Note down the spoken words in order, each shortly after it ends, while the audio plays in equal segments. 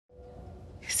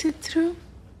Is it true?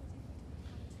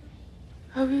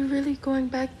 Are we really going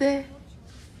back there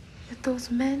with those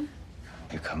men?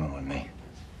 You're coming with me.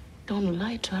 Don't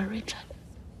lie to her, Richard.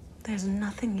 There's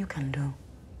nothing you can do.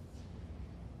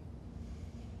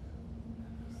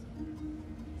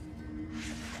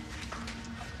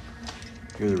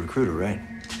 You're the recruiter, right?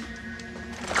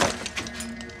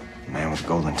 The man with the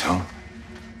golden tongue?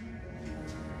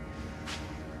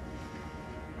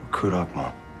 Recruit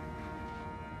Akmal.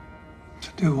 To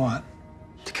do what?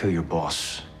 To kill your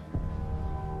boss.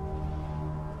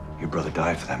 Your brother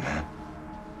died for that man.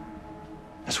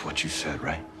 That's what you said,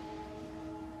 right?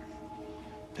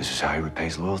 This is how he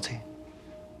repays loyalty?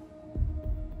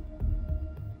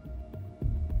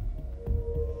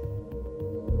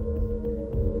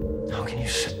 How can you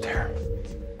sit there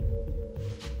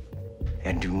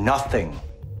and do nothing?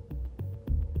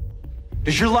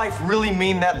 Does your life really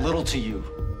mean that little to you?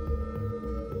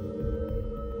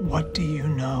 What do you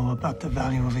know about the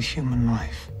value of a human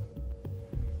life?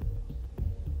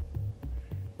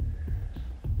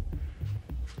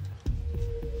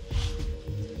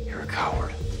 You're a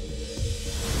coward.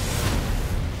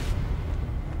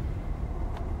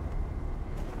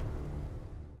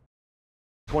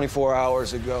 "24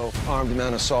 hours ago, armed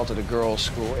men assaulted a girls'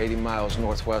 school 80 miles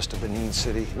northwest of Benin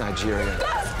City, Nigeria.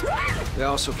 They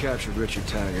also captured Richard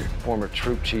Taggart, former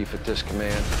troop chief at this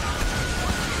command.